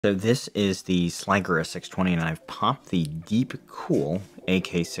So this is the Sliger 620, and I've popped the DeepCool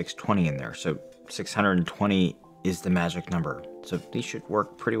AK620 in there. So 620 is the magic number. So these should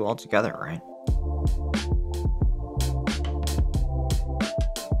work pretty well together, right?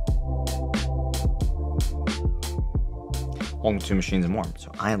 Welcome to Machines and More.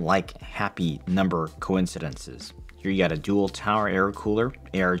 So I like happy number coincidences. Here you got a dual tower air cooler,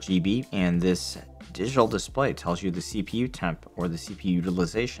 ARGB, and this digital display tells you the CPU temp or the CPU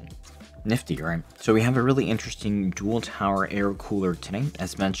utilization. Nifty, right? So we have a really interesting dual tower air cooler today.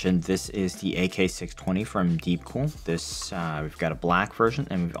 As mentioned, this is the AK620 from DeepCool. This we've got a black version,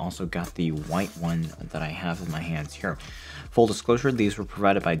 and we've also got the white one that I have in my hands here. Full disclosure, these were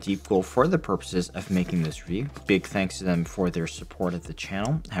provided by DeepCool for the purposes of making this review. Big thanks to them for their support of the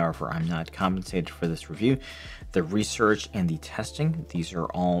channel. However, I'm not compensated for this review. The research and the testing, these are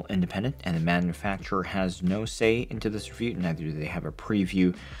all independent, and the manufacturer has no say into this review, neither do they have a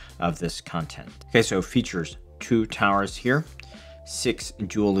preview of this content. Okay, so features: 2 towers here, 6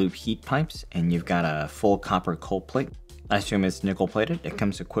 dual loop heat pipes, and you've got a full copper cold plate. I assume it's nickel plated. It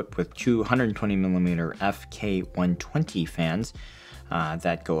comes equipped with 220mm FK120 fans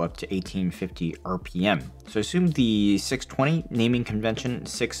that go up to 1850 RPM. So assume the 620 naming convention,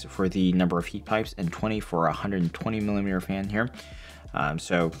 6 for the number of heat pipes and 20 for a 120mm fan here.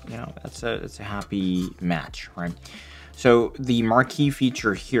 So, you know, it's a happy match, right? So the marquee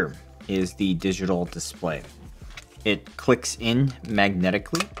feature here is the digital display. It clicks in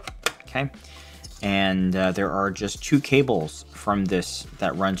magnetically, okay? And there are just 2 cables from this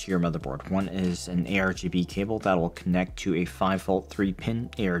that run to your motherboard. One is an ARGB cable that will connect to a 5-volt 3-pin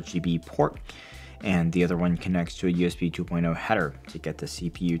ARGB port, and the other one connects to a USB 2.0 header to get the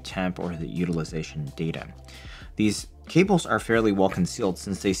CPU temp or the utilization data. These cables are fairly well concealed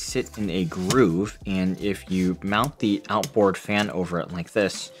since they sit in a groove, and if you mount the outboard fan over it like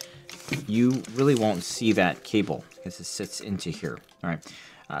this, you really won't see that cable because it sits into here. All right,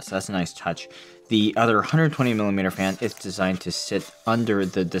 so that's a nice touch. The other 120mm fan is designed to sit under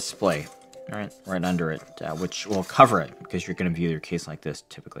the display, right under it, which will cover it because you're going to view your case like this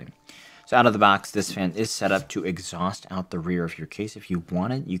typically. So out of the box, this fan is set up to exhaust out the rear of your case. If you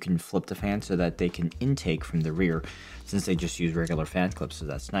want it, you can flip the fan so that they can intake from the rear, since they just use regular fan clips, so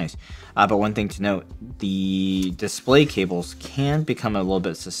that's nice. But one thing to note, the display cables can become a little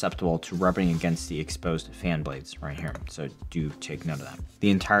bit susceptible to rubbing against the exposed fan blades right here, so do take note of that.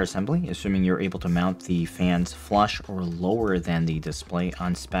 The entire assembly, assuming you're able to mount the fans flush or lower than the display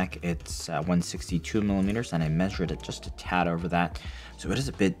on spec, it's 162mm, and I measured it just a tad over that, so it is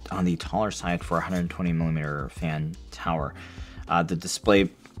a bit on the taller side for a 120mm fan tower. The display,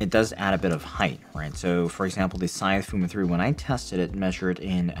 it does add a bit of height, right? So for example, the Scythe Fuma 3, when I tested it, measured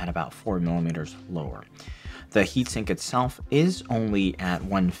in at about 4mm lower. The heatsink itself is only at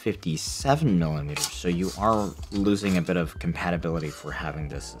 157mm, so you are losing a bit of compatibility for having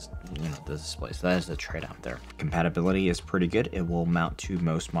this, you know, the display. So that is the trade-off there. Compatibility is pretty good. It will mount to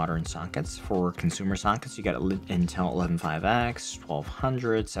most modern sockets. For consumer sockets, you got Intel 115X,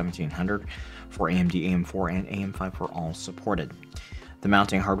 1200, 1700. For AMD, AM4, and AM5 are all supported. The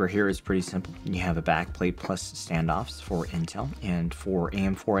mounting hardware here is pretty simple. You have a backplate plus standoffs for Intel, and for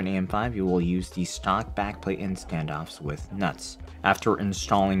AM4 and AM5 you will use the stock backplate and standoffs with nuts. After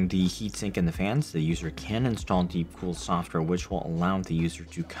installing the heatsink and the fans, the user can install DeepCool software, which will allow the user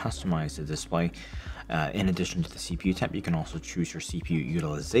to customize the display. In addition to the CPU temp, you can also choose your CPU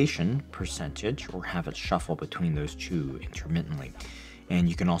utilization percentage or have it shuffle between those 2 intermittently. And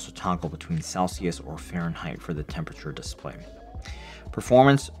you can also toggle between Celsius or Fahrenheit for the temperature display.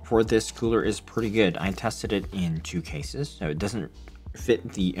 Performance for this cooler is pretty good. I tested it in 2 cases, so it doesn't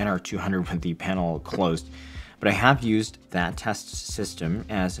fit the NR200 with the panel closed, but I have used that test system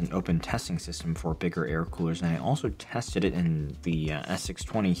as an open testing system for bigger air coolers, and I also tested it in the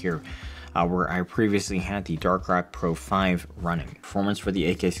S620 here, where I previously had the Darkrock Pro 5 running. Performance for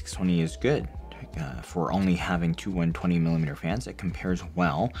the AK620 is good. For only having 2 120mm fans, it compares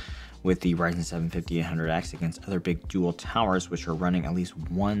well with the Ryzen 7 5800X against other big dual towers, which are running at least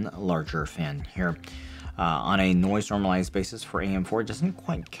 1 larger fan here. On a noise normalized basis for AM4, it doesn't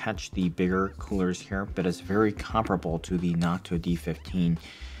quite catch the bigger coolers here, but it's very comparable to the Noctua D15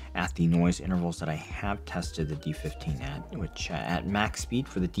 at the noise intervals that I have tested the D15 at, which at max speed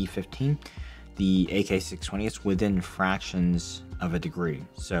for the D15, the AK620 is within fractions of a degree.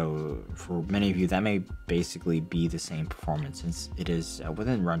 So for many of you, that may basically be the same performance since it is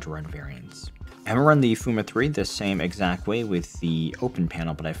within run-to-run variants. I haven't run the Fuma 3 the same exact way with the open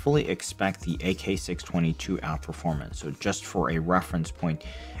panel, but I fully expect the AK620 to outperform it. So just for a reference point,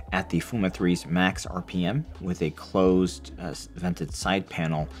 at the Fuma 3's max RPM with a closed vented side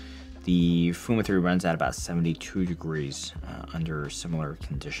panel. The Fuma 3 runs at about 72 degrees under similar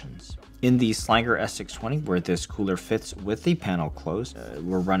conditions. In the Sliger S620, where this cooler fits with the panel closed,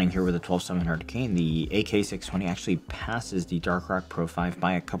 we're running here with a 12700K, and the AK620 actually passes the Dark Rock Pro 5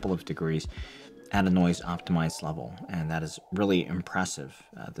 by a couple of degrees at a noise optimized level, and that is really impressive.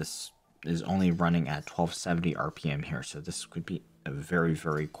 This is only running at 1270 RPM here, so this could be a very,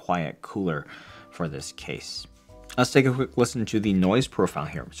 very quiet cooler for this case. Let's take a quick listen to the noise profile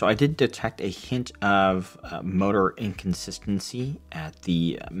here. So I did detect a hint of motor inconsistency at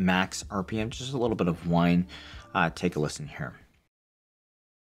the max RPM, just a little bit of whine. Take a listen here.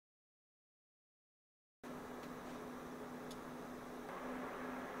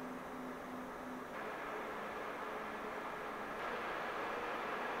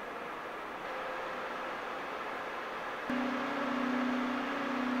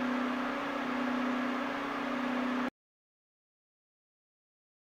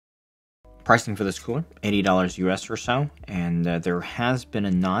 Pricing for this cooler, $80 US or so, and there has been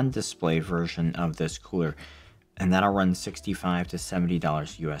a non-display version of this cooler, and that'll run $65 to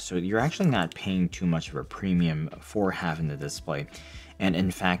 $70 US. So you're actually not paying too much of a premium for having the display. And in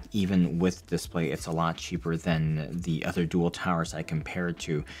fact, even with display, it's a lot cheaper than the other dual towers I compared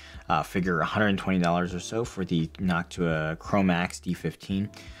to. Figure $120 or so for the Noctua Chromax D15.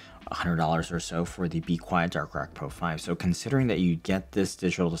 $100 or so for the Be Quiet Dark Rock Pro 5. So considering that you get this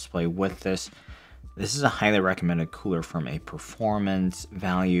digital display with this is a highly recommended cooler from a performance,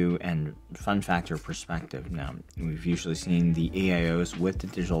 value, and fun factor perspective. Now, we've usually seen the AIOs with the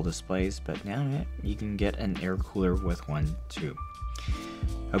digital displays, but now you can get an air cooler with one too.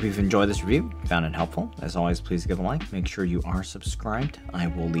 Hope you've enjoyed this review, found it helpful. As always, please give a like, make sure you are subscribed. I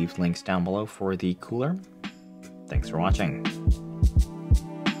will leave links down below for the cooler. Thanks for watching.